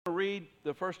Read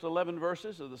the first 11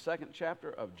 verses of the second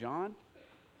chapter of John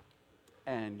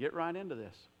and get right into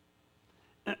this.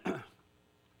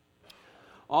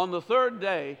 On the third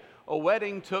day, a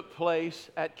wedding took place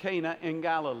at Cana in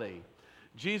Galilee.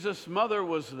 Jesus' mother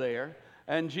was there,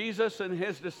 and Jesus and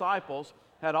his disciples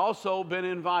had also been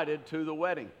invited to the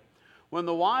wedding. When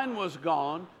the wine was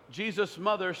gone, Jesus'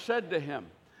 mother said to him,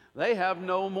 "They have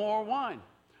no more wine."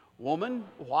 "Woman,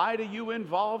 why do you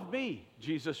involve me?"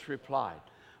 Jesus replied.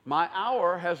 "My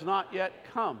hour has not yet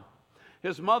come."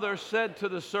 His mother said to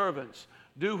the servants,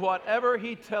 "Do whatever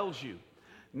he tells you."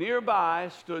 Nearby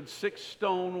stood 6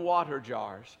 stone water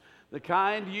jars, the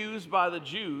kind used by the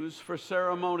Jews for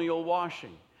ceremonial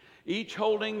washing, each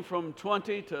holding from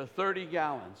 20 to 30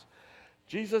 gallons.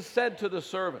 Jesus said to the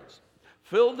servants,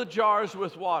 "Fill the jars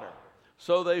with water."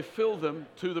 So they filled them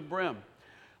to the brim.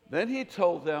 Then he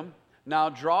told them, "Now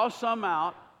draw some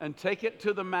out and take it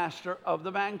to the master of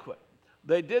the banquet."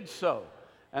 They did so,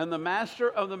 and the master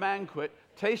of the banquet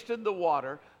tasted the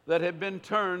water that had been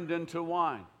turned into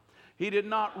wine. He did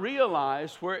not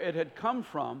realize where it had come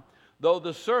from, though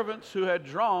the servants who had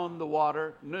drawn the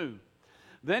water knew.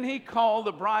 Then he called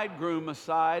the bridegroom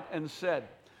aside and said,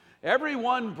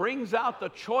 "Everyone brings out the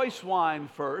choice wine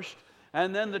first,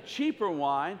 and then the cheaper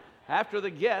wine after the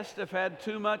guests have had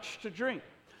too much to drink.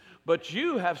 But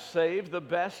you have saved the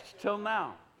best till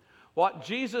now." What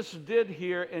Jesus did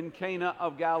here in Cana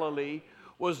of Galilee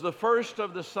was the first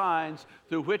of the signs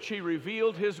through which he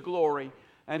revealed his glory,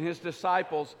 and his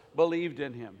disciples believed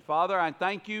in him. Father, I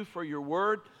thank you for your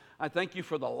word. I thank you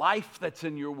for the life that's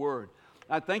in your word.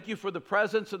 I thank you for the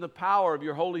presence and the power of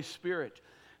your Holy Spirit.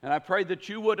 And I pray that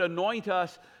you would anoint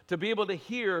us to be able to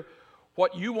hear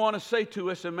what you want to say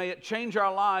to us, and may it change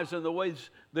our lives in the ways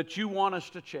that you want us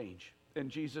to change. In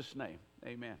Jesus' name,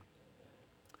 amen.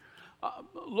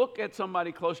 Look at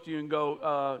somebody close to you and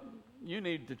go, you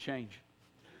need to change.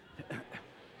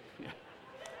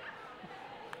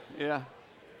 Yeah.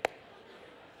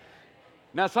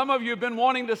 Now, some of you have been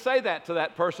wanting to say that to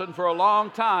that person for a long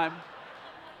time.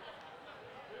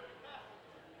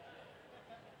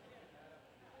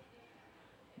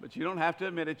 But you don't have to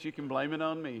admit it. You can blame it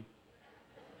on me.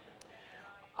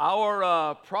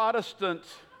 Our Protestant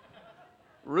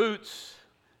roots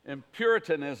in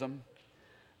Puritanism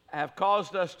have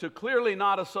caused us to clearly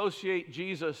not associate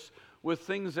Jesus with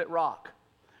things that rock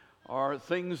or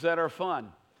things that are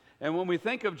fun. And when we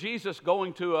think of Jesus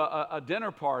going to a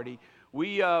dinner party,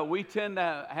 we tend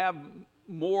to have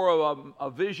more of a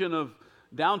vision of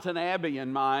Downton Abbey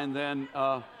in mind than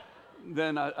a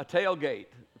tailgate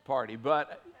party.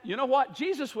 But you know what?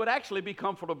 Jesus would actually be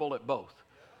comfortable at both,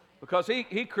 because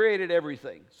he created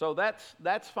everything. So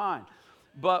that's fine.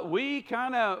 But we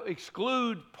kind of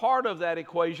exclude part of that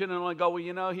equation and only go, well,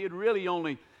 you know, he'd really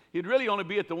only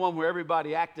be at the one where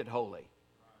everybody acted holy.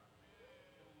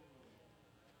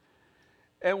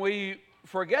 And we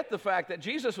forget the fact that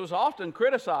Jesus was often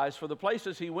criticized for the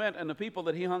places he went and the people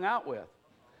that he hung out with.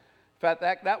 In fact,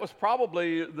 that was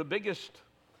probably the biggest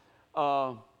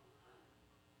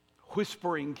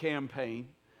whispering campaign,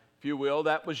 if you will,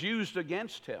 that was used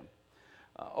against him.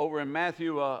 Over in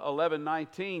Matthew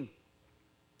 11:19,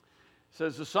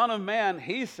 says, "The Son of Man,"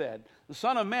 he said, "the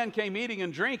Son of Man came eating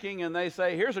and drinking, and they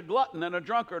say, 'Here's a glutton and a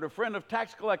drunkard, a friend of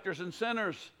tax collectors and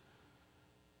sinners.'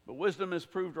 But wisdom is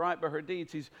proved right by her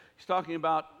deeds." He's talking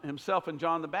about himself and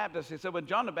John the Baptist. He said, when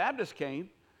John the Baptist came,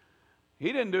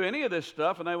 he didn't do any of this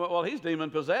stuff. And they went, well, he's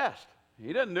demon-possessed.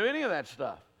 He didn't do any of that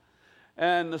stuff.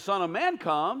 And the Son of Man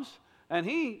comes, and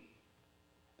he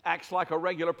acts like a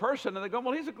regular person. And they go,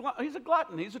 well, he's a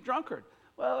glutton. He's a drunkard.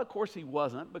 Well, of course he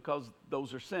wasn't, because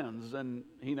those are sins, and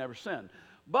he never sinned.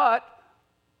 But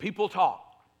people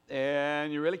talk,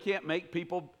 and you really can't make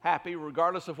people happy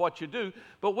regardless of what you do.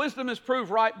 But wisdom is proved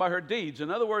right by her deeds.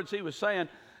 In other words, he was saying,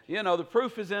 you know, the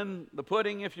proof is in the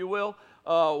pudding, if you will.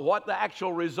 What the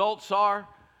actual results are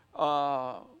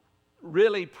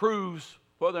really proves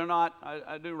whether or not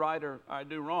I do right or I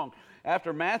do wrong.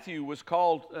 After Matthew was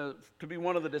called to be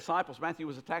one of the disciples, Matthew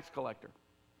was a tax collector.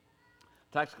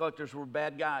 Tax collectors were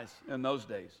bad guys in those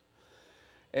days.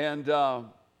 And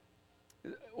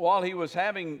while he was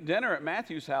having dinner at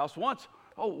Matthew's house, once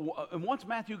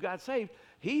Matthew got saved,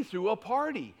 he threw a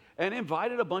party and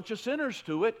invited a bunch of sinners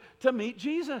to it to meet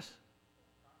Jesus.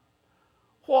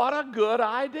 What a good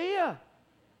idea.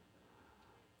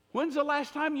 When's the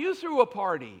last time you threw a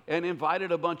party and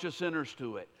invited a bunch of sinners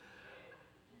to it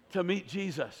to meet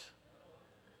Jesus?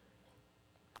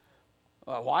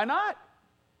 Why not?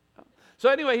 So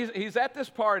anyway, he's at this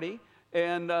party,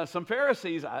 and some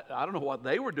Pharisees, I don't know what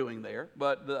they were doing there,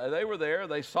 but they were there.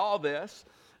 They saw this,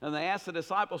 and they asked the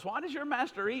disciples, "Why does your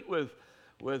master eat with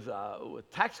with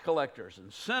tax collectors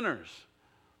and sinners.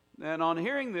 And on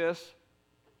hearing this,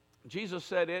 Jesus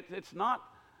said, it's not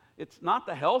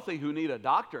the healthy who need a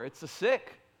doctor, it's the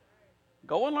sick.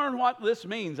 Go and learn what this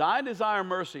means. I desire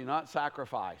mercy, not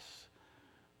sacrifice.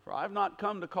 For I've not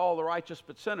come to call the righteous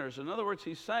but sinners. In other words,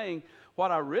 he's saying,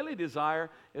 what I really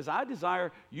desire is I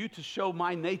desire you to show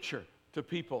my nature to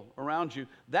people around you.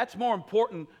 That's more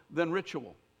important than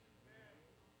ritual.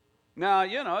 Now,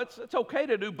 it's okay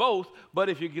to do both, but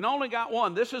if you can only got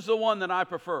one, this is the one that I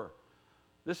prefer.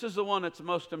 This is the one that's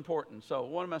most important. So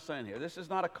what am I saying here? This is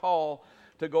not a call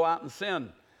to go out and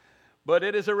sin, but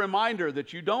it is a reminder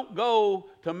that you don't go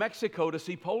to Mexico to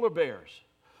see polar bears.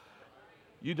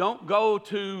 You don't go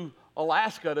to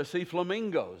Alaska to see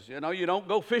flamingos. You don't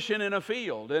go fishing in a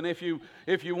field. And if you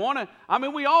want to,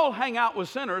 we all hang out with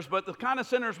sinners, but the kind of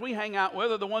sinners we hang out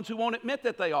with are the ones who won't admit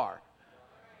that they are.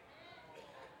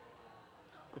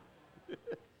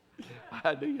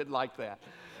 I knew you'd like that.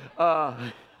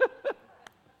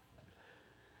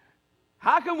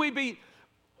 How can we be,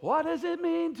 what does it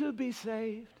mean to be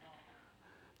saved?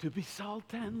 To be salt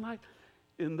and light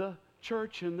in the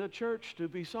church, to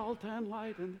be salt and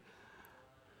light in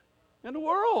the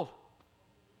world.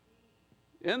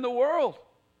 In the world.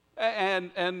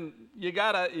 And you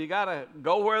gotta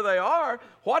go where they are.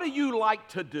 What do you like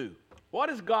to do? What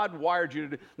has God wired you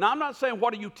to do? Now, I'm not saying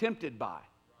what are you tempted by.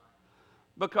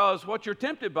 Because what you're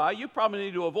tempted by, you probably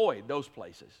need to avoid those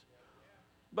places.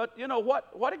 But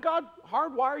what did God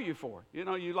hardwire you for?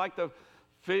 You like to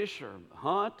fish or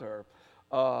hunt or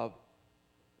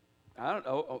I don't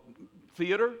know,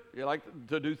 theater. You like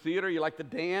to do theater. You like to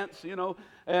dance,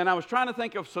 And I was trying to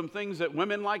think of some things that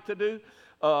women like to do.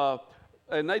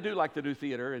 And they do like to do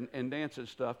theater and dance and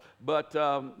stuff. But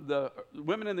the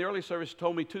women in the early service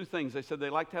told me two things. They said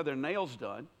they like to have their nails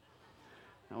done.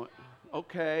 I went,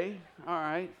 okay, all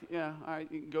right, yeah, all right,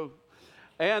 you can go.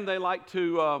 And they like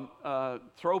to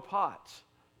throw pots,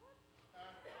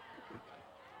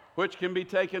 which can be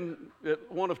taken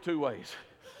one of two ways.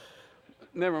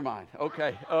 Never mind,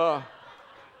 okay.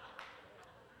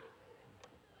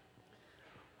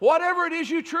 Whatever it is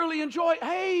you truly enjoy,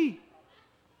 hey,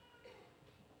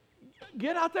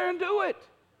 get out there and do it.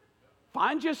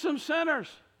 Find you some sinners.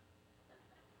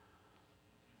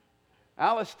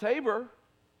 Alice Tabor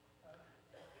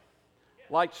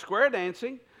liked square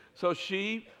dancing, so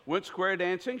she went square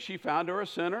dancing. She found her a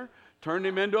sinner, turned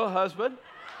him into a husband.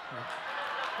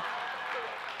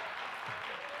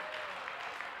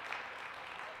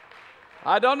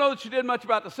 I don't know that she did much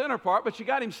about the sinner part, but she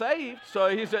got him saved, so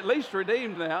he's at least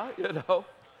redeemed now,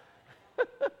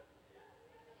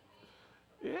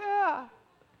 Yeah,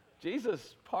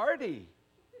 Jesus, party.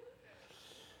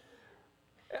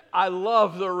 I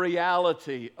love the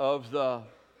reality of the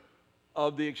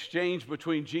exchange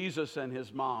between Jesus and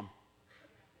his mom.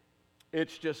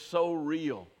 It's just so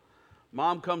real.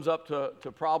 Mom comes up to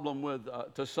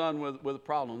son with a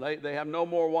problem. They have no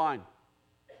more wine.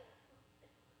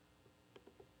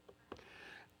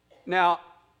 Now,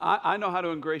 I know how to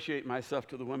ingratiate myself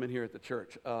to the women here at the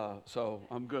church, so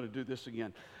I'm going to do this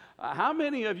again. How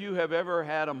many of you have ever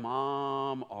had a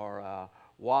mom or a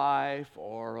wife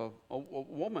or a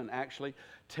woman actually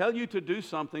tell you to do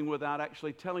something without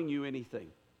actually telling you anything?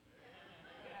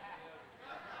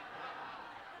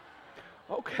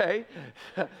 Okay.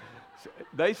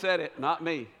 They said it, not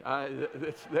me.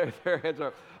 Their heads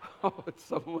are, oh, it's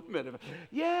some women.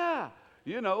 Yeah,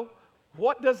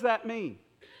 what does that mean?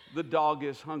 The dog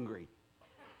is hungry.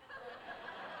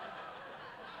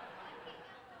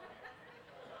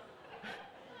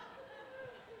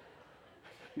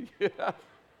 Yeah.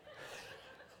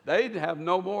 They'd have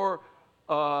no more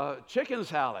chicken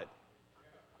salad.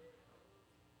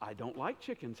 I don't like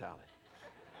chicken salad.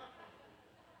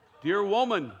 Dear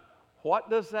woman, what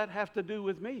does that have to do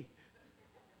with me?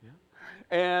 Yeah.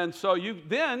 And so you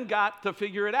then got to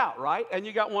figure it out, right? And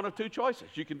you got one of two choices.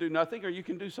 You can do nothing or you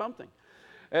can do something.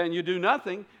 And you do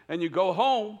nothing and you go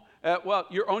home.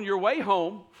 You're on your way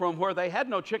home from where they had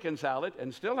no chicken salad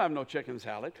and still have no chicken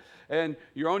salad. And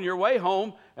you're on your way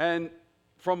home, and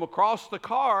from across the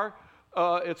car,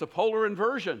 it's a polar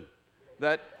inversion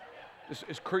that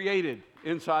is created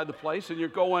inside the place. And you're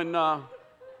going,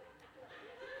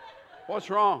 what's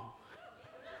wrong?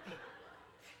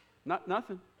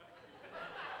 Nothing.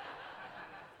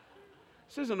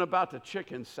 This isn't about the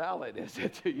chicken salad, is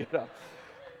it?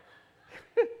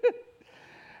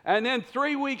 And then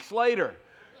 3 weeks later,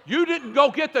 you didn't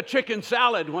go get the chicken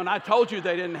salad when I told you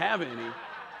they didn't have any.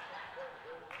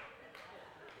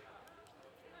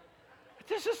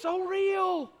 This is so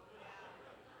real.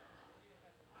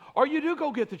 Or you do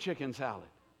go get the chicken salad.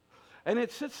 And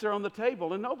it sits there on the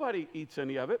table, and nobody eats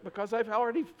any of it because they've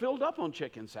already filled up on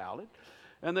chicken salad,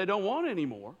 and they don't want any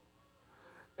more.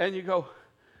 And you go,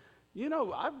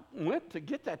 I went to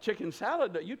get that chicken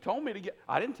salad that you told me to get.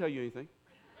 I didn't tell you anything.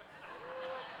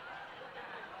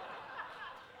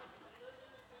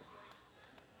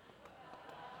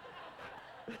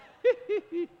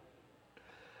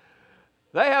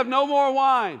 They have no more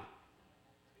wine.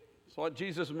 That's what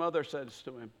Jesus' mother says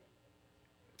to him.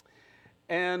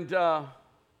 And,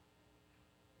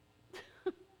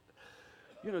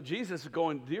 Jesus is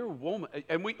going, dear woman.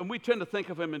 And we tend to think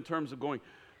of him in terms of going,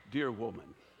 dear woman,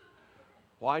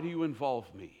 why do you involve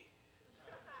me?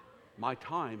 My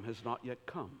time has not yet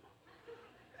come.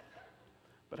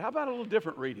 But how about a little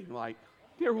different reading, like,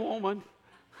 dear woman,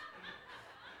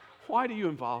 why do you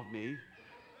involve me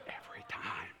every time?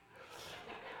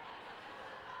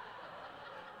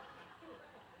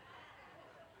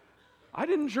 I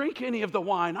didn't drink any of the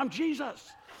wine. I'm Jesus.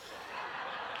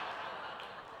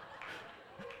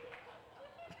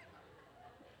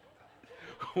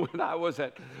 When I was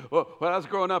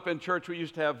growing up in church, we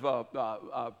used to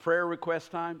have prayer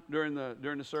request time during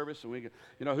the service, and we,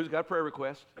 who's got a prayer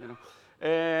request,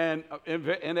 and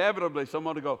inevitably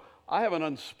someone would go, I have an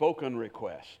unspoken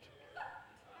request.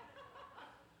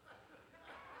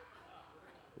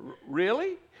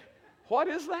 Really? What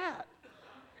is that?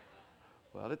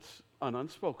 Well, it's an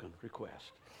unspoken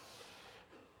request.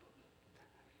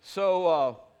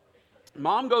 So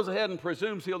Mom goes ahead and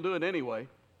presumes he'll do it anyway.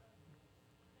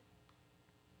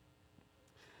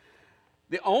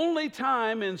 The only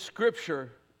time in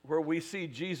Scripture where we see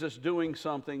Jesus doing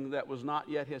something that was not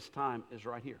yet his time is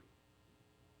right here.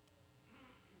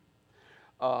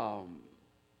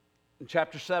 In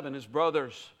chapter 7, his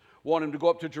brothers want him to go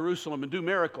up to Jerusalem and do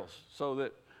miracles so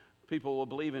that people will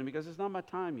believe in him because it's not my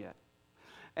time yet.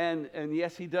 And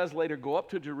yes, he does later go up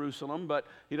to Jerusalem, but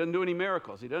he doesn't do any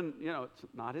miracles. He doesn't, it's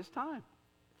not his time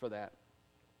for that.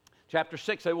 Chapter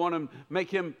 6, they want to make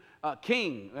him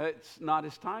king. It's not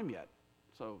his time yet.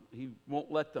 So he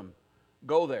won't let them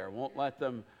go there, won't let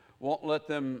them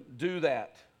do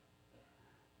that.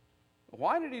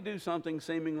 Why did he do something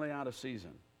seemingly out of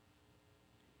season?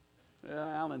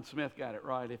 Alan Smith got it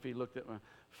right if he looked at my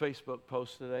Facebook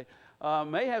post today.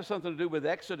 May have something to do with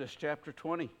Exodus chapter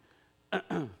 20,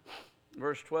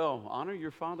 verse 12. Honor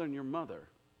your father and your mother.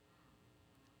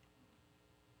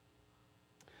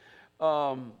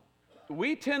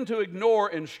 We tend to ignore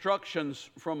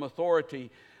instructions from authority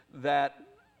that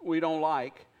we don't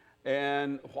like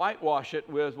and whitewash it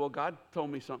with, well, God told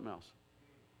me something else.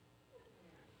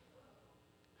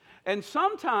 And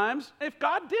sometimes, if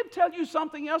God did tell you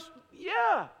something else,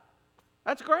 yeah,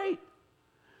 that's great.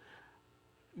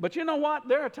 But you know what?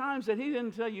 There are times that he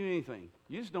didn't tell you anything.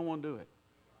 You just don't want to do it.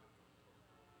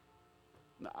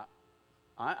 Now,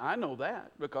 I know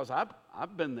that because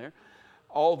I've been there.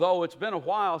 Although it's been a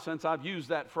while since I've used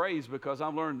that phrase because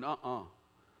I've learned,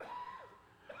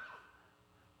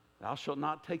 Thou shalt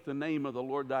not take the name of the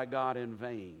Lord thy God in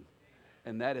vain.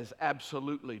 And that is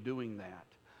absolutely doing that.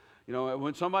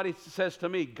 When somebody says to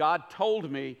me, God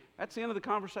told me, that's the end of the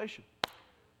conversation.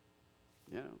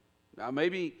 Now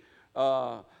maybe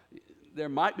there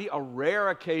might be a rare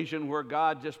occasion where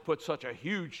God just put such a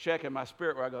huge check in my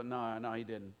spirit where I go, no, he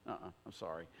didn't. I'm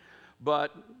sorry.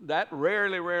 But that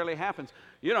rarely happens.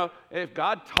 If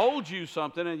God told you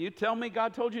something and you tell me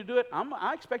God told you to do it,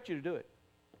 I expect you to do it.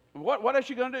 What else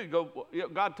are you going to do? You go,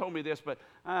 God told me this, but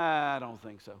I don't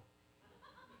think so.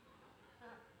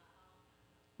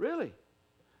 Really?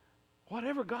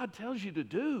 Whatever God tells you to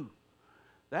do,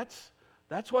 that's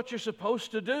what you're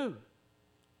supposed to do.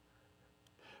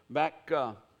 Back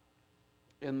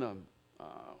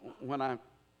when I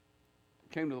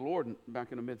came to the Lord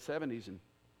back in the mid-'70s and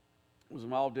was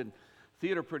involved in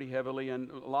theater pretty heavily, and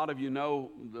a lot of you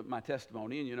know my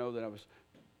testimony, and you know that I was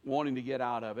wanting to get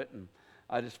out of it, and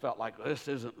I just felt like this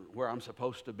isn't where I'm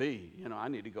supposed to be. I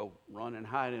need to go run and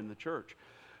hide in the church.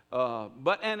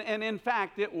 But in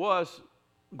fact, it was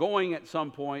going at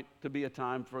some point to be a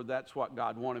time for that's what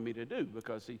God wanted me to do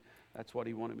because that's what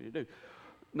he wanted me to do.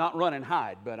 Not run and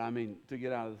hide, but I mean to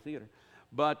get out of the theater.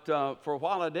 But for a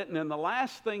while I didn't. And the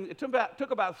last thing, it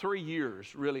took about 3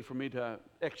 years really for me to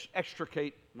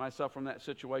extricate myself from that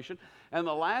situation. And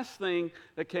the last thing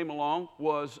that came along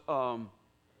was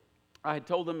I had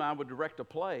told them I would direct a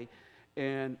play,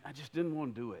 and I just didn't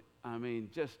want to do it. I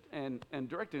mean, and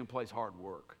directing a play is hard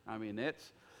work. I mean,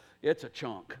 it's a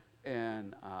chunk,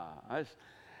 and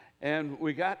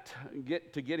we got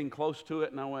getting close to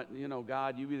it, and I went,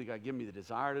 God, you either got to give me the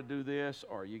desire to do this,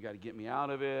 or you got to get me out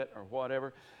of it, or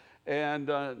whatever. And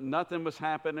nothing was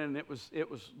happening. And it was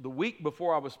the week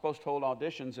before I was supposed to hold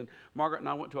auditions. And Margaret and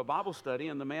I went to a Bible study.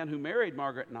 And the man who married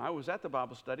Margaret and I was at the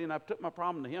Bible study. And I took my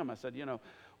problem to him. I said,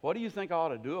 what do you think I ought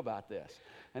to do about this?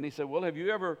 And he said, well, have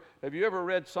you ever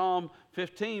read Psalm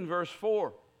 15, verse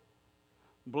 4?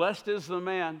 Blessed is the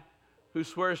man who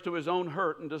swears to his own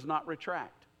hurt and does not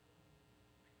retract.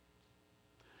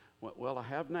 Well, I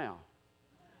have now.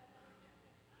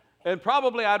 And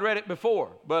probably I'd read it before,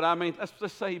 but let's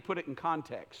just say he put it in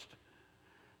context.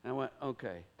 And I went,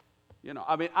 okay.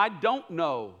 I don't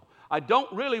know. I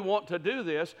don't really want to do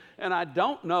this, and I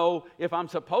don't know if I'm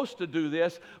supposed to do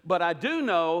this, but I do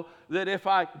know that if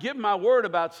I give my word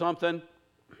about something,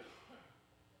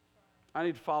 I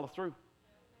need to follow through.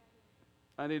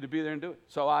 I need to be there and do it.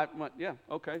 So I went, yeah,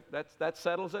 okay, that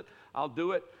settles it. I'll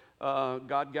do it.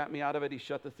 God got me out of it. He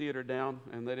shut the theater down,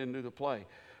 and they didn't do the play.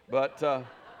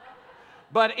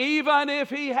 But even if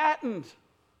he hadn't,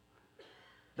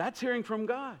 that's hearing from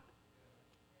God.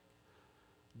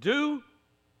 Do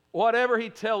whatever he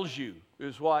tells you,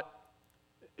 is what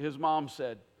his mom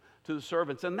said to the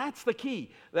servants. And that's the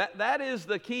key. That is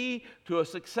the key to a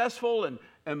successful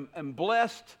and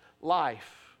blessed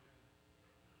life.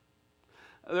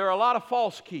 There are a lot of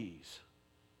false keys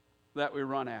that we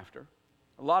run after.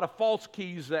 A lot of false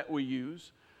keys that we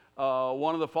use.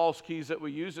 One of the false keys that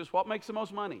we use is what makes the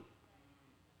most money.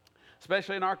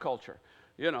 Especially in our culture.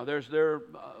 There are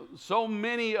so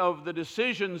many of the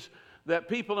decisions that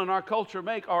people in our culture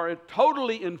make are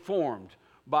totally informed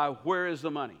by where is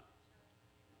the money.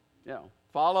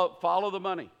 Follow the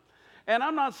money. And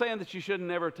I'm not saying that you should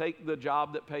never take the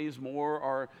job that pays more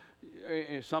or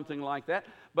something like that,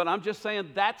 but I'm just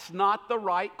saying that's not the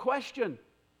right question.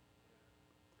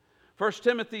 1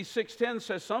 Timothy 6:10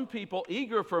 says some people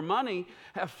eager for money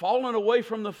have fallen away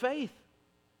from the faith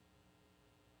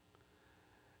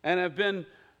and have been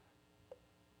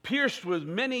pierced with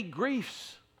many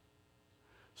griefs.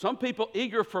 Some people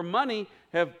eager for money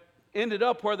have ended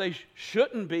up where they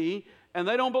shouldn't be, and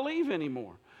they don't believe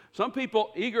anymore. Some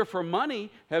people eager for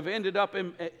money have ended up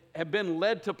have been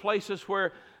led to places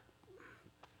where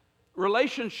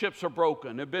relationships are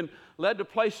broken, have been led to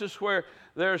places where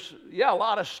there's, a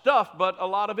lot of stuff, but a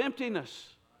lot of emptiness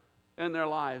in their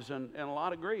lives and a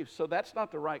lot of grief. So that's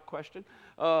not the right question.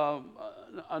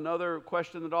 Another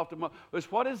question that often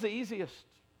is, what is the easiest?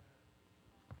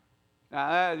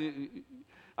 Now,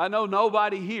 I know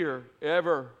nobody here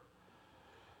ever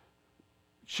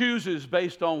chooses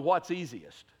based on what's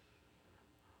easiest.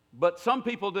 But some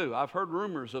people do. I've heard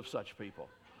rumors of such people.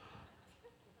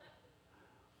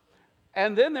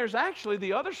 And then there's actually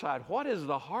the other side. What is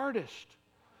the hardest?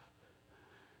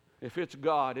 If it's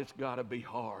God, it's got to be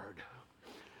hard.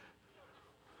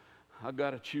 I've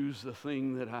got to choose the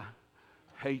thing that I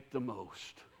hate the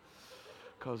most,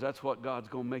 because that's what God's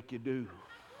going to make you do.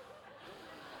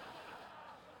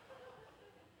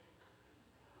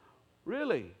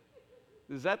 Really?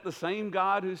 Is that the same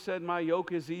God who said, my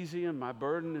yoke is easy and my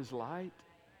burden is light?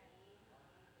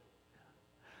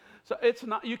 So it's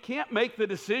not, you can't make the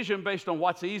decision based on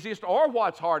what's easiest or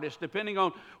what's hardest, depending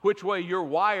on which way you're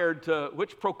wired to,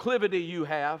 which proclivity you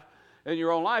have in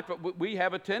your own life. But we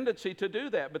have a tendency to do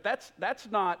that. But that's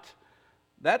not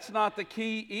the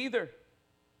key either.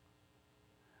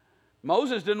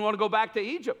 Moses didn't want to go back to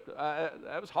Egypt.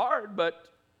 That was hard, but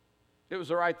it was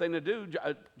the right thing to do.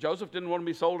 Joseph didn't want to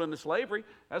be sold into slavery.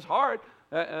 That's hard.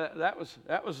 That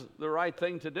was the right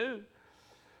thing to do.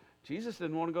 Jesus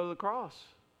didn't want to go to the cross.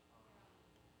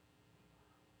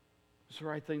 It's the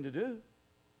right thing to do.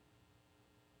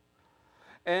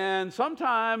 And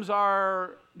sometimes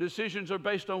our decisions are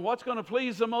based on what's going to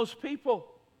please the most people.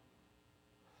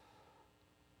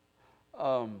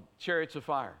 Chariots of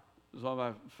Fire is one of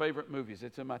my favorite movies.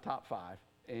 It's in my top 5.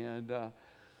 And,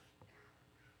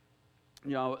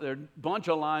 there are a bunch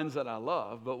of lines that I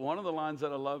love, but one of the lines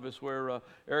that I love is where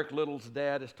Eric Little's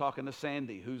dad is talking to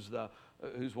Sandy,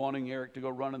 who's wanting Eric to go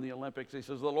run in the Olympics. He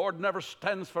says, the Lord never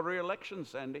stands for re-election,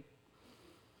 Sandy.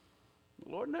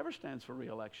 The Lord never stands for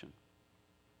re-election.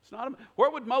 It's not.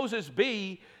 Where would Moses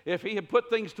be if he had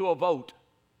put things to a vote?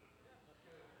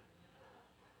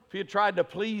 If he had tried to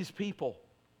please people?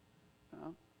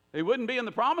 He wouldn't be in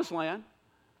the promised land.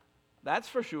 That's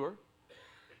for sure.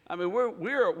 I mean,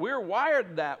 we're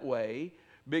wired that way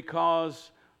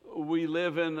because we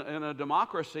live in a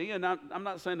democracy. And I'm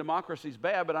not saying democracy is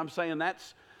bad, but I'm saying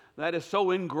that is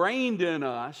so ingrained in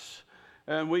us.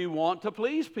 And we want to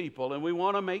please people, and we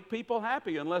want to make people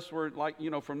happy, unless we're like,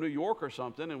 from New York or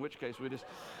something, in which case we just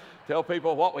tell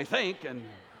people what we think, and,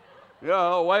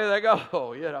 away they go,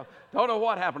 Don't know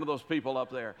what happened to those people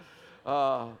up there.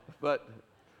 But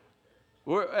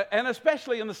And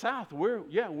especially in the South, we're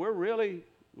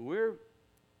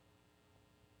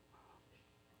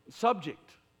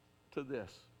subject to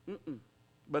this.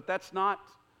 But that's not.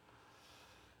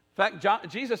 In fact,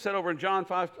 Jesus said over in John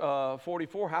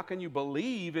 5:44, how can you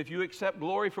believe if you accept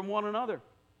glory from one another?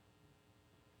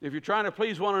 If you're trying to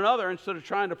please one another instead of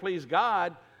trying to please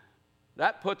God,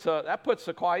 that puts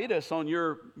a quietus on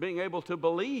your being able to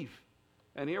believe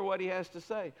and hear what he has to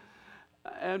say.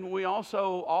 And we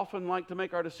also often like to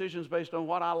make our decisions based on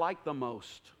what I like the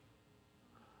most.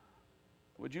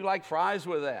 Would you like fries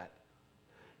with that?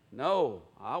 No,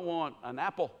 I want an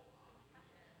apple.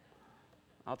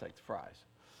 I'll take the fries.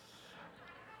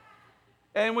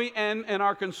 And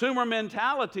our consumer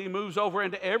mentality moves over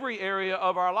into every area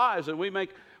of our lives, and we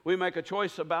make a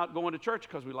choice about going to church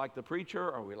because we like the preacher,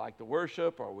 or we like the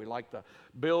worship, or we like the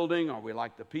building, or we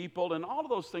like the people, and all of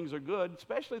those things are good,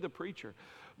 especially the preacher.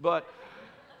 But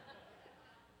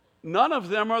none of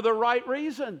them are the right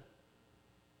reason.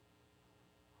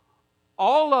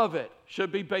 All of it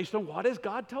should be based on what has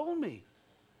God told me.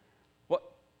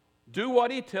 Do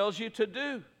what he tells you to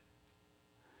do.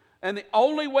 And the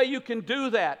only way you can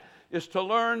do that is to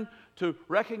learn to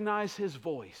recognize his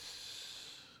voice.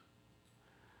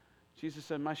 Jesus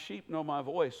said, my sheep know my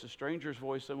voice, a stranger's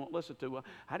voice they won't listen to. Well,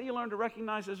 how do you learn to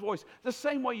recognize his voice? The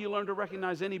same way you learn to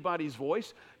recognize anybody's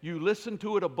voice. You listen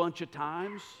to it a bunch of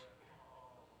times.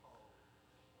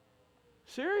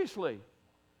 Seriously.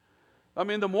 I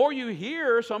mean, the more you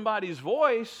hear somebody's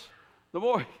voice, the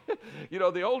more,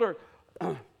 the older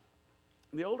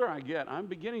I get, I'm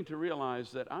beginning to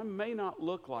realize that I may not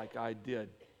look like I did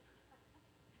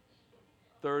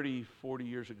 30, 40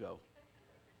 years ago.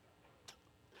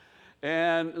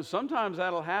 And sometimes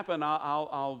that'll happen.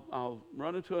 I'll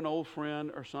run into an old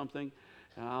friend or something,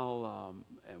 and I'll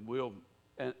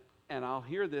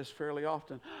hear this fairly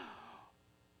often.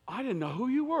 I didn't know who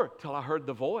you were till I heard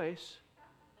the voice.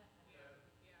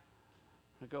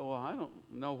 I go, well, I don't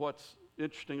know what's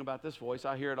interesting about this voice.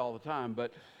 I hear it all the time,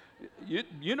 but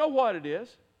you know what it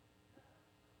is.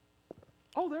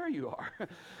 Oh, there you are.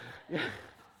 Yeah.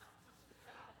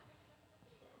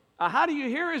 How do you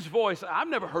hear his voice? I've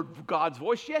never heard God's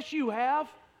voice. Yes, you have.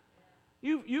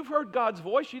 You've heard God's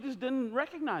voice. You just didn't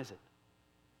recognize it.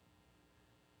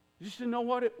 You just didn't know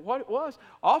what it was.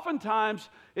 Oftentimes,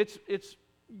 it's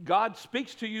God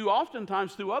speaks to you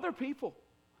oftentimes through other people.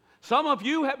 Some of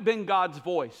you have been God's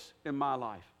voice in my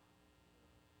life.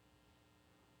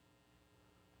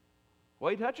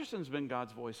 Wade Hutcherson's been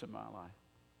God's voice in my life.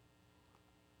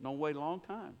 Known Wade a long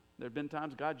time. There have been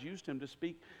times God's used him to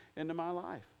speak into my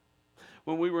life.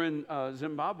 When we were in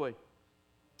Zimbabwe,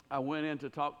 I went in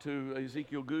to talk to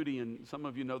Ezekiel Goody, and some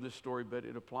of you know this story, but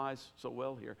it applies so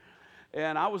well here.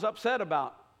 And I was upset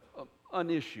about an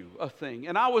issue, a thing,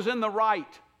 and I was in the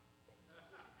right.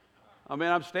 I mean,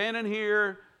 I'm standing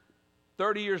here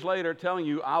 30 years later telling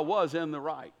you I was in the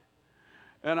right.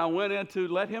 And I went in to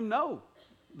let him know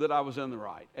that I was in the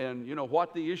right and,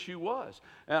 what the issue was.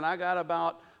 And I got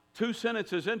about 2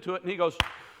 sentences into it, and he goes,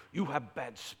 you have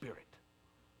bad spirit.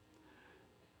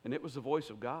 And it was the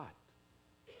voice of God.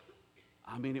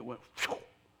 I mean, it went, oh,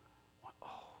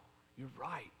 you're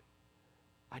right.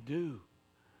 I do.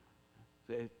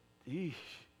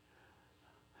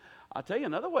 I'll tell you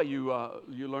another way you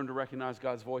learn to recognize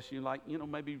God's voice. You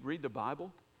maybe read the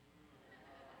Bible.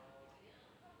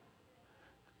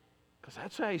 Because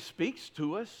that's how he speaks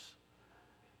to us.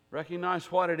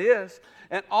 Recognize what it is.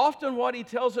 And often what he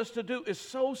tells us to do is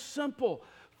so simple.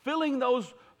 Filling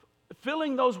those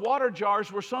water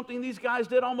jars were something these guys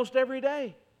did almost every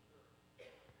day.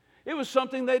 It was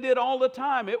something they did all the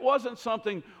time. It wasn't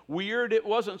something weird. It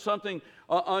wasn't something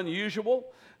unusual.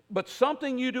 But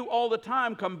something you do all the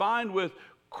time combined with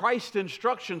Christ's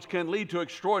instructions can lead to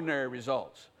extraordinary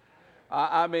results.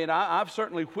 I've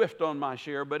certainly whiffed on my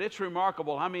share, but it's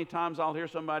remarkable how many times I'll hear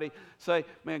somebody say,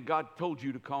 man, God told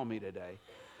you to call me today.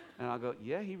 And I'll go,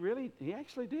 yeah, he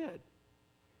actually did.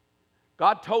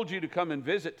 God told you to come and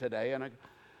visit today. And I go,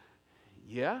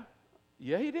 yeah,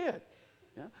 he did.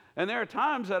 Yeah. And there are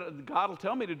times that God will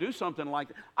tell me to do something like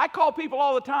that. I call people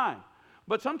all the time,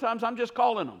 but sometimes I'm just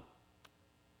calling them.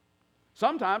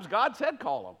 Sometimes God said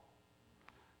call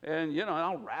them. And,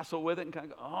 I'll wrestle with it and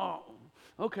kind of go, oh,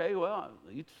 okay, well,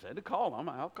 you said to call them.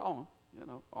 I'll call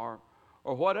them, or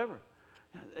whatever.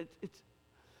 It's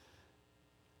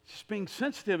just being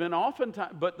sensitive, and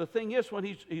oftentimes, but the thing is, when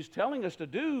he's telling us to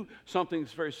do something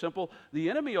that's very simple, the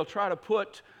enemy will try to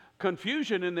put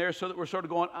confusion in there so that we're sort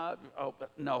of going,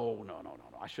 no,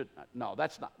 I shouldn't. No,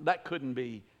 that's not. That couldn't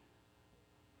be.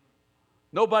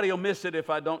 Nobody will miss it if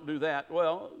I don't do that.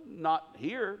 Well, not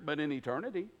here, but in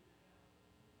eternity.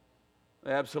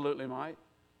 They absolutely might.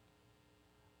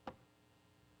 I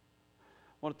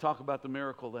want to talk about the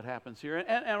miracle that happens here.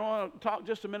 And I want to talk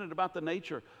just a minute about the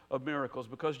nature of miracles,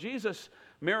 because Jesus'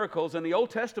 miracles and the Old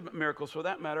Testament miracles, for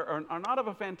that matter, are not of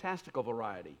a fantastical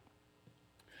variety.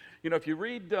 You know, if you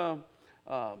read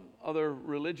other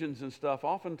religions and stuff,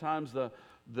 oftentimes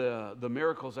the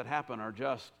miracles that happen are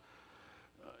just,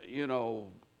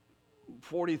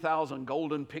 40,000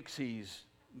 golden pixies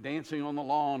dancing on the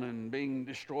lawn and being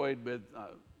destroyed with,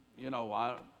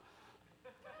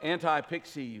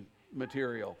 anti-pixie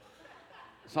material,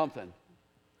 something.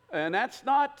 And that's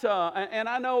not, and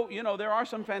I know, there are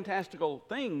some fantastical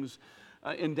things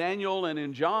in Daniel and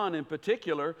in John in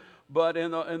particular, but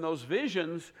in those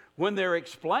visions, when they're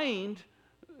explained,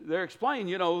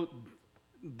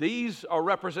 these are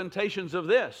representations of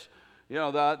this.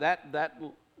 That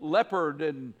leopard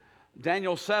in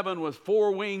Daniel 7 with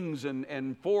 4 wings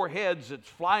and 4 heads that's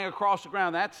flying across the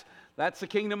ground, that's the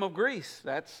kingdom of Greece.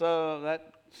 That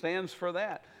stands for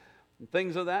that. And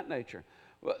things of that nature.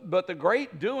 But the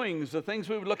great doings, the things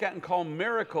we would look at and call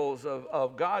miracles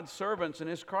of God's servants and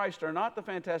His Christ, are not the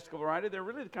fantastical variety. They're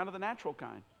really kind of the natural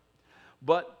kind.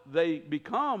 But they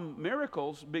become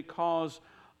miracles because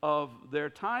of their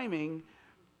timing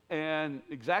and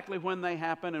exactly when they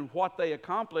happen and what they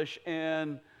accomplish,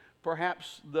 and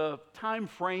perhaps the time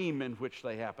frame in which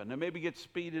they happen. And maybe get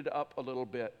speeded up a little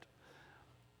bit.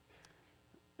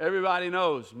 Everybody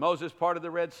knows Moses parted the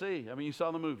Red Sea. I mean, you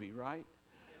saw the movie, right?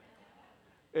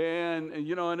 And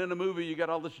in the movie you got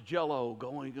all this jello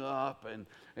going up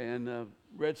and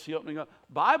Red Sea opening up.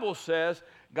 Bible says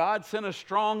God sent a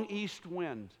strong east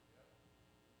wind.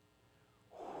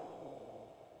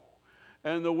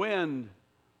 And the wind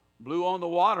blew on the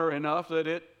water enough that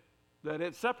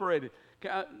it separated.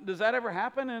 Does that ever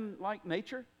happen in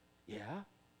nature? Yeah.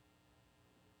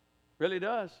 Really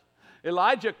does.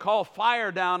 Elijah called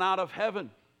fire down out of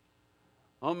heaven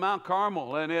on Mount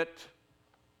Carmel, and it,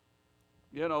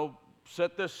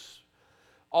 set this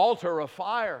altar of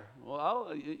fire.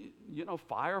 Well,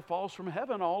 fire falls from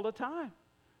heaven all the time.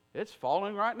 It's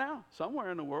falling right now somewhere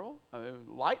in the world.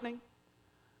 Lightning,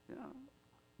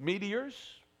 meteors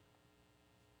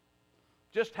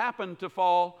just happened to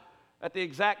fall at the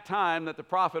exact time that the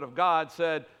prophet of God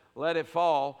said, let it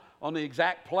fall, on the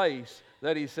exact place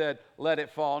that he said, let it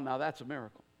fall. Now that's a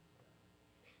miracle.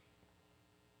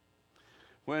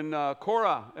 When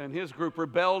Korah and his group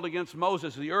rebelled against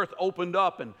Moses, the earth opened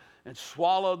up and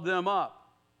swallowed them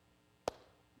up.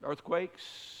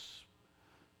 Earthquakes,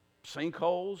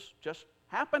 sinkholes, just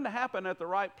happened to happen at the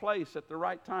right place at the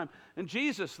right time. And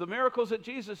Jesus, the miracles that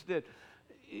Jesus did,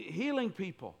 healing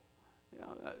people.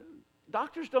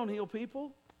 Doctors don't heal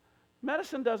people.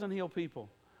 Medicine doesn't heal people.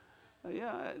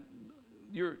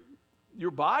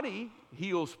 Your body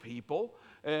heals people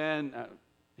and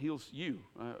heals you.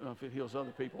 I don't know if it heals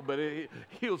other people, but it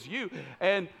heals you.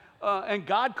 And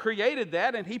God created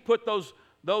that, and He put those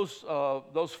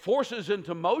forces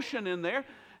into motion in there.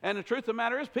 And the truth of the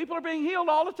matter is, people are being healed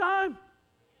all the time.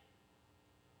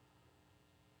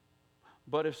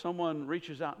 But if someone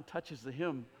reaches out and touches the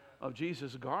hem of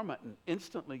Jesus' garment and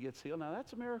instantly gets healed, now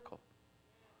that's a miracle.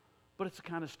 But it's the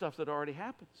kind of stuff that already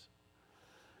happens.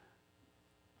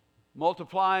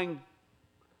 Multiplying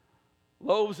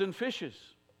loaves and fishes.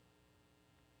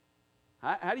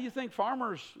 How do you think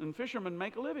farmers and fishermen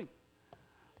make a living?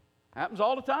 Happens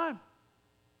all the time.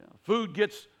 Food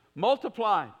gets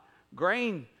multiplied.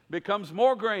 Grain becomes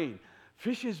more grain.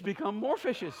 Fishes become more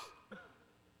fishes.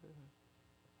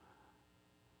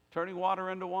 Turning water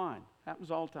into wine.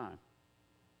 Happens all the time.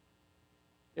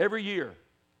 Every year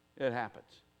it happens.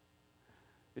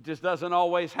 It just doesn't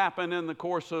always happen in the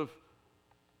course of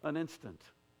an instant.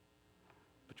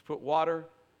 But you put water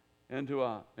into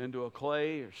a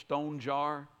clay or stone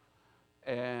jar,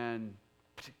 and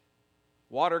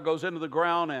water goes into the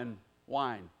ground and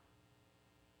wine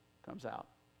comes out.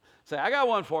 Say, I got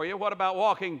one for you. What about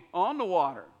walking on the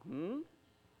water?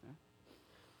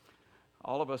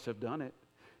 All of us have done it.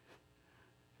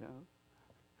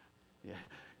 Yeah.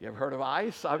 You ever heard of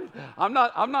ice? I'm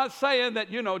not saying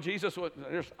that, Jesus would,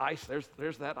 there's ice,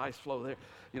 there's that ice flow there.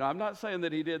 I'm not saying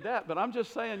that He did that, but I'm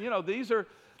just saying, these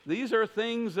are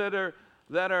things that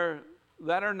are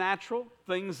natural,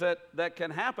 things that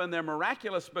can happen. They're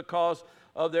miraculous because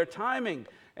of their timing.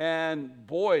 And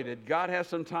boy, did God have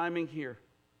some timing here.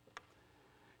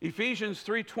 Ephesians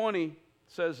 3:20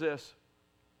 says this,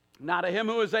 now to Him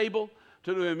who is able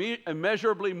to do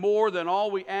immeasurably more than all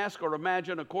we ask or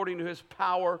imagine, according to His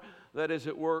power that is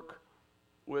at work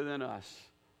within us.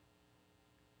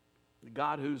 The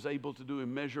God who's able to do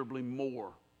immeasurably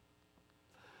more.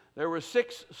 There were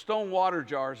 6 stone water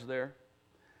jars there.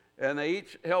 And they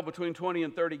each held between 20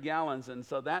 and 30 gallons. And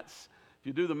so that's, if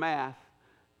you do the math,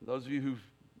 those of you who've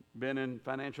been in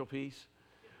financial peace,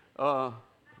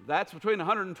 that's between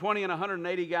 120 and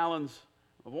 180 gallons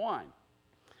of wine.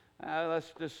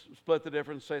 Let's just split the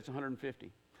difference, say it's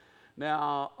 150.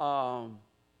 Now,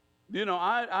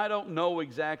 I don't know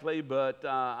exactly, but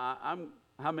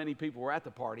how many people were at the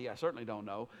party. I certainly don't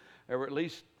know. There were at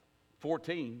least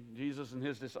 14, Jesus and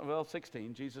his disciples, well,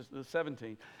 16, Jesus,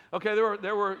 17. Okay,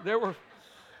 there were,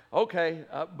 okay,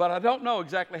 but I don't know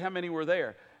exactly how many were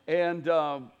there. And,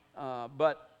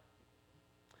 but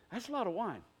that's a lot of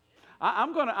wine.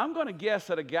 I'm gonna guess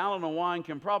that a gallon of wine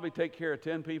can probably take care of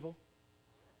 10 people.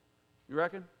 You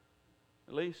reckon?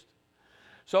 At least?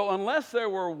 So unless there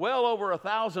were well over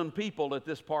 1,000 people at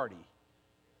this party,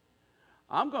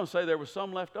 I'm going to say there was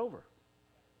some left over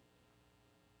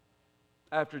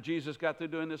after Jesus got through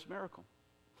doing this miracle.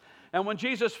 And when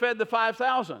Jesus fed the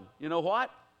 5,000, you know what?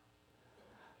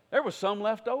 There was some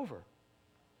left over.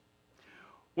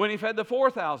 When he fed the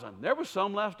 4,000, there was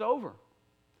some left over.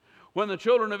 When the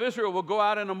children of Israel would go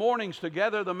out in the mornings to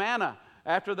gather the manna,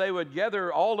 after they would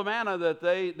gather all the manna that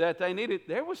they needed,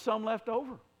 there was some left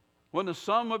over. When the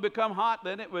sun would become hot,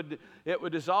 then it would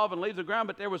dissolve and leave the ground,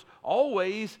 but there was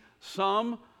always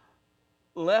some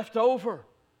left over.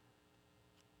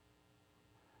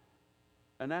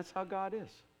 And that's how God is.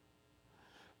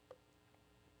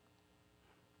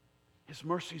 His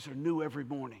mercies are new every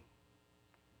morning.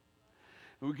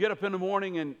 And we get up in the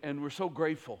morning and we're so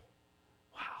grateful.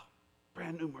 Wow,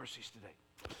 brand new mercies today.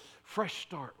 Fresh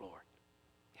start, Lord.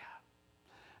 Yeah.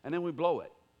 And then we blow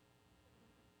it.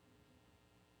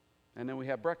 And then we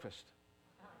have breakfast.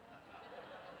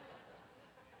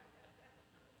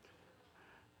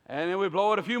 And then we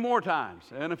blow it a few more times,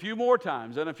 and a few more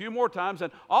times, and a few more times.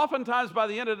 And oftentimes by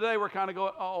the end of the day, we're kind of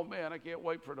going, oh man, I can't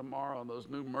wait for tomorrow and those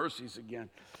new mercies again.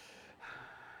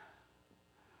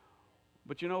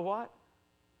 But you know what?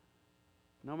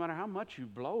 No matter how much you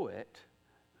blow it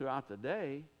throughout the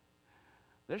day,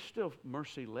 there's still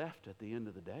mercy left at the end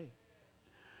of the day.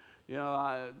 You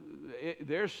know,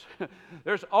 there's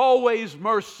always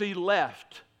mercy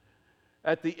left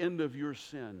at the end of your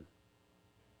sin.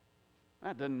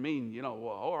 That doesn't mean, well,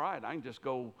 all right, I can just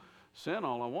go sin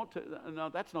all I want to. No,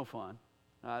 that's no fun.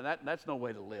 That's no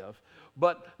way to live.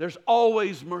 But there's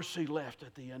always mercy left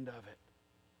at the end of it.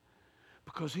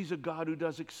 Because he's a God who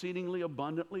does exceedingly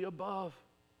abundantly above.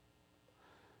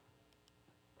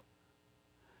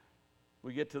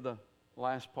 We get to the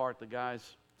last part. The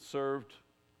guys served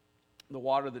the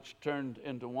water that's turned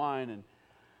into wine, and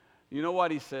you know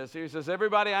what he says here? He says,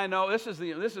 everybody I know, this is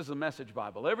the Message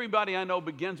Bible. Everybody I know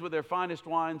begins with their finest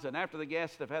wines, and after the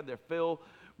guests have had their fill,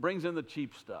 brings in the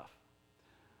cheap stuff.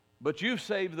 But you've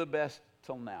saved the best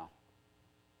till now.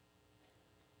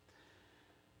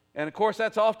 And of course,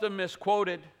 that's often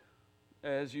misquoted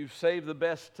as you've saved the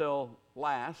best till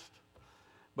last.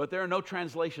 But there are no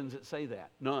translations that say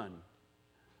that. None.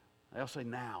 They'll say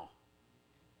now.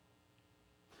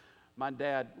 My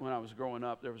dad, when I was growing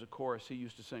up, there was a chorus he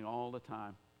used to sing all the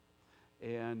time.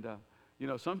 And,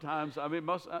 sometimes,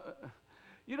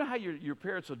 you know how your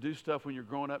parents will do stuff when you're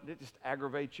growing up, and it just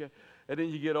aggravates you, and then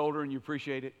you get older and you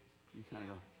appreciate it? You kind of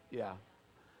go, yeah.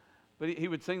 But he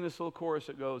would sing this little chorus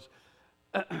that goes,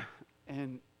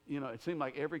 and, it seemed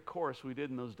like every chorus we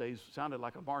did in those days sounded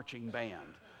like a marching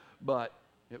band. But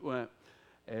it went,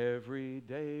 every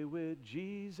day with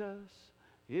Jesus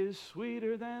is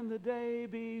sweeter than the day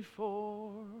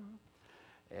before.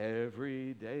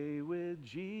 Every day with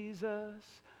Jesus,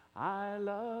 I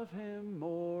love him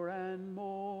more and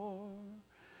more.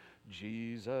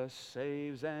 Jesus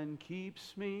saves and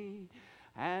keeps me,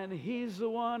 and he's the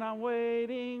one I'm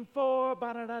waiting for.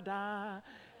 Ba-da-da-da.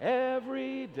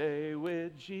 Every day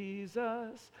with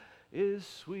Jesus is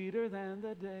sweeter than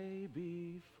the day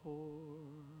before.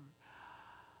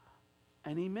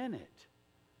 And he meant it.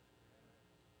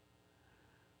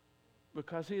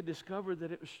 Because he had discovered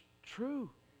that it was true.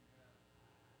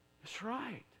 It's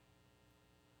right.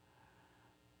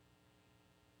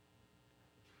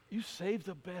 You save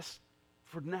the best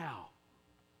for now.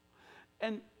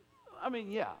 And,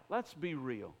 let's be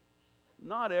real.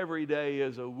 Not every day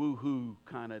is a woo-hoo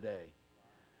kind of day.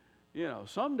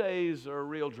 Some days are a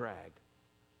real drag.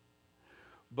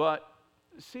 But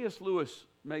C.S. Lewis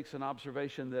makes an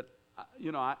observation that,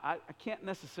 I can't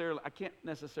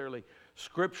necessarily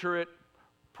scripture it,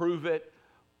 prove it,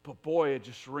 but boy, it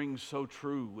just rings so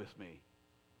true with me.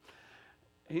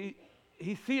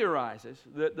 He theorizes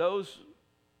that those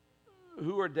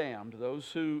who are damned, those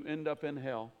who end up in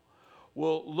hell,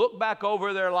 will look back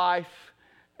over their life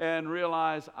and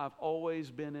realize, I've always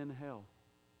been in hell.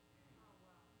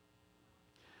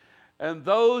 And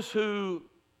those who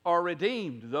are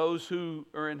redeemed, those who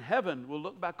are in heaven, will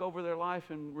look back over their life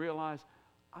and realize,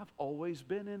 I've always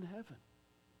been in heaven.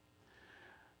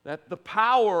 That the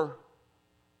power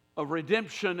of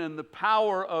redemption and the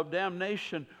power of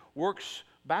damnation works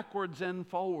backwards and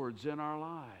forwards in our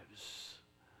lives.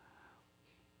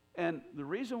 And the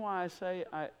reason why I say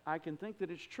I can think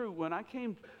that it's true, when I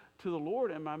came to the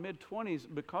Lord in my mid-20s,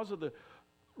 because of the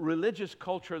religious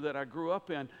culture that I grew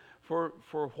up in, for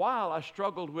a while I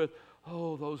struggled with,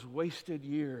 those wasted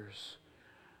years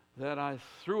that I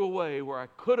threw away where I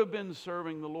could have been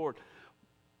serving the Lord.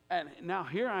 And now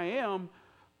here I am,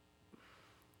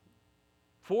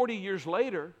 40 years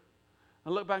later, I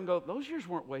look back and go, those years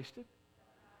weren't wasted.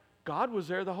 God was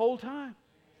there the whole time.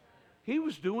 He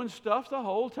was doing stuff the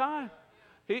whole time.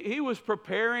 He was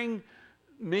preparing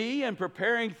me and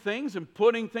preparing things and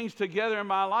putting things together in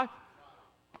my life.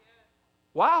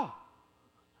 Wow.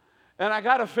 And I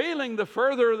got a feeling the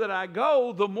further that I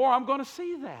go, the more I'm going to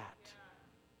see that.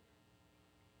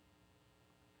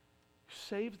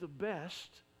 Save the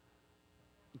best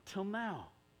until now.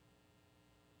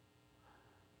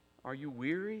 Are you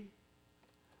weary?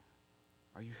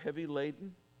 Are you heavy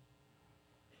laden?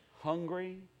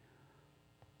 Hungry?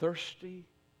 Thirsty?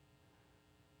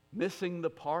 Missing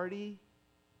the party?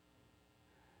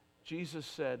 Jesus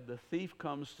said, the thief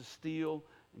comes to steal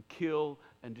and kill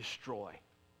and destroy.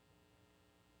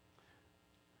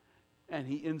 And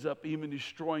he ends up even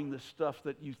destroying the stuff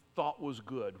that you thought was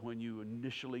good when you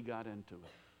initially got into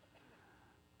it.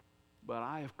 But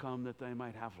I have come that they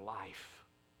might have life,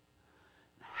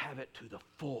 and have it to the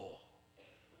full.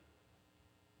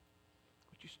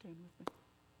 Would you stand with me?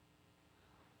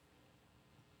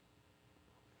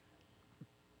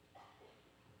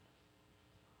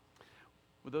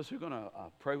 With those who are going to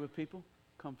pray with people,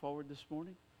 come forward this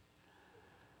morning.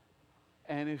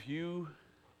 And if you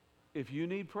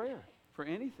need prayer for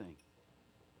anything,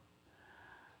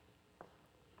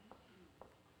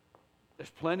 there's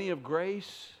plenty of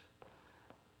grace.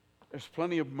 There's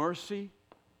plenty of mercy.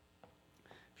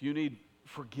 If you need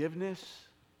forgiveness,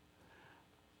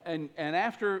 and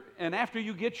after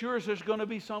you get yours, there's going to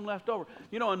be some left over.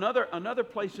 You know, another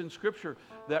place in Scripture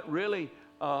that really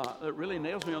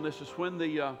nails me on this is when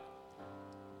the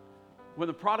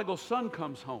prodigal son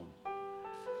comes home,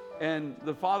 and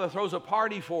the father throws a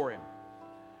party for him.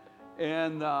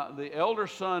 And the elder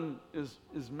son is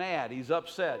mad. He's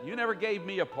upset. You never gave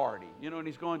me a party. And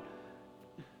he's going,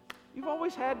 you've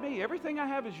always had me. Everything I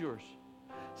have is yours.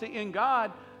 See, in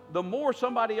God, the more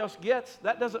somebody else gets,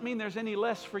 that doesn't mean there's any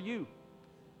less for you.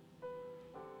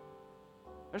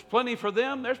 There's plenty for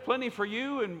them. There's plenty for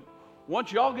you. And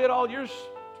once y'all get all yours,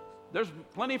 there's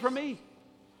plenty for me.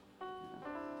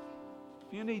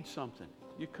 If you need something,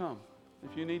 you come.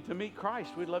 If you need to meet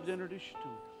Christ, we'd love to introduce you to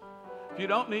Him. If you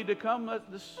don't need to come,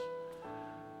 let's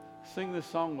sing this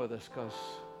song with us, because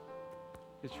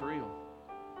it's real.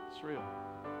 It's real.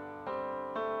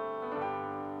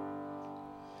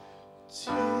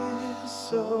 "'Tis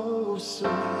so sweet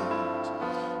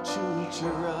to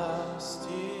trust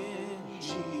in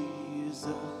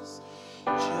Jesus,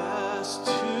 just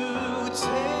to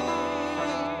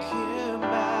take Him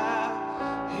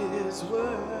at His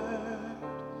word,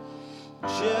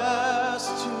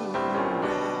 just to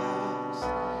rest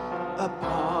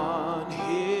upon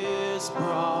His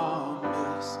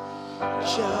promise,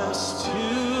 just to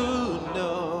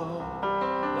know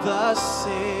thus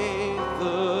saith the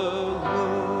Lord.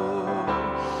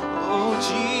 Oh,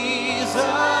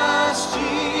 Jesus,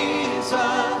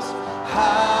 Jesus,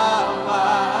 how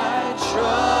I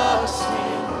trust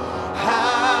Him,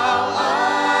 how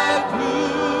I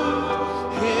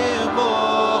prove Him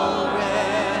more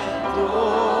and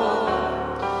more.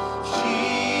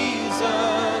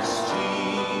 Jesus,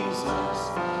 Jesus,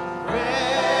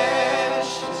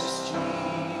 precious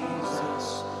Jesus,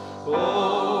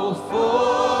 oh,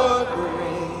 for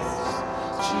grace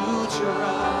to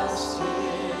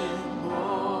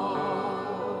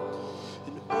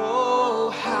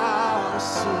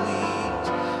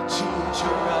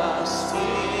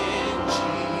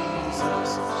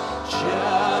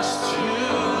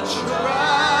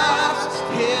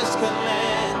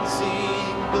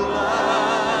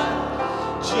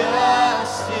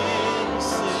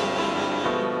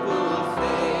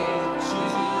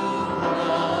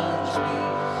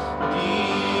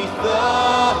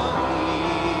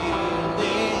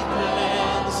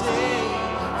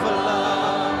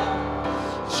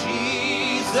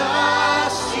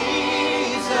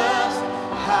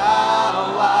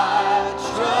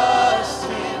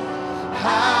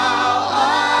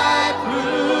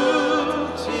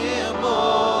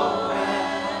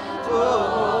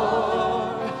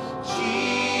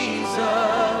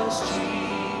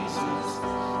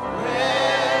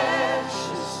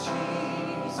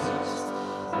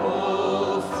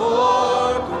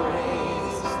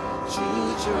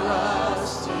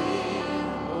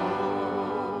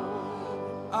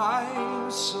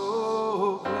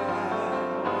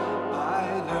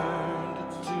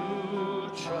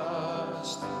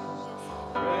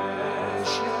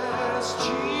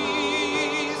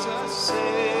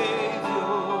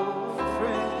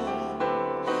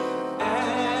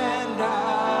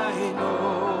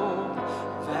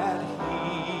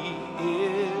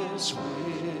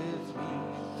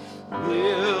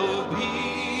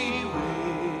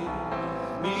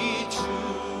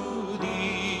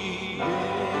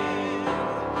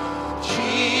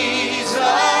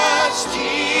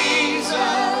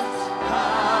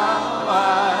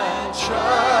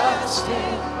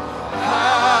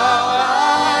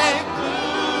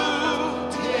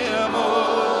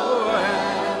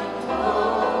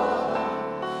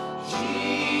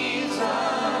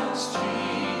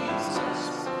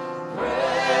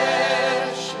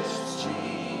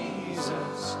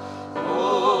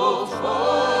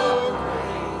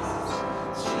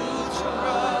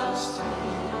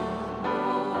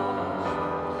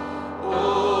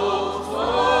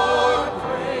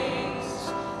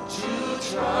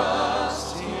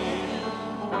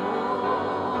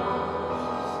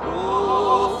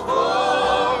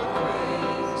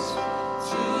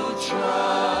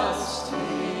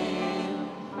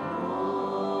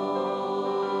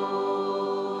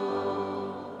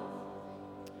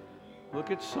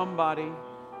look at somebody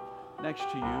next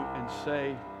to you and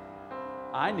say,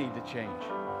 I need to change.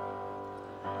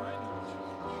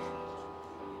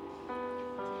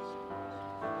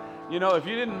 You know, if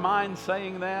you didn't mind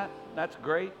saying that, that's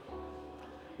great.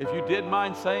 If you did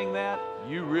mind saying that,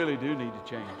 you really do need to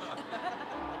change.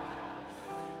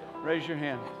 Raise your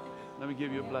hand. Let me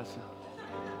give you a blessing.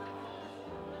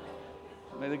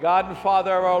 May the God and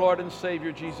Father of our Lord and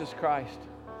Savior Jesus Christ,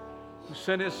 who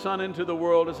sent His Son into the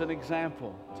world as an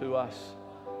example to us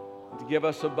and to give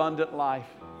us abundant life,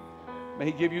 may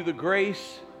He give you the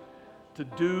grace to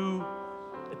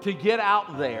get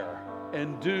out there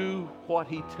and do what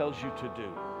He tells you to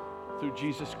do through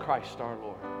Jesus Christ our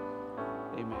Lord.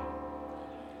 Amen.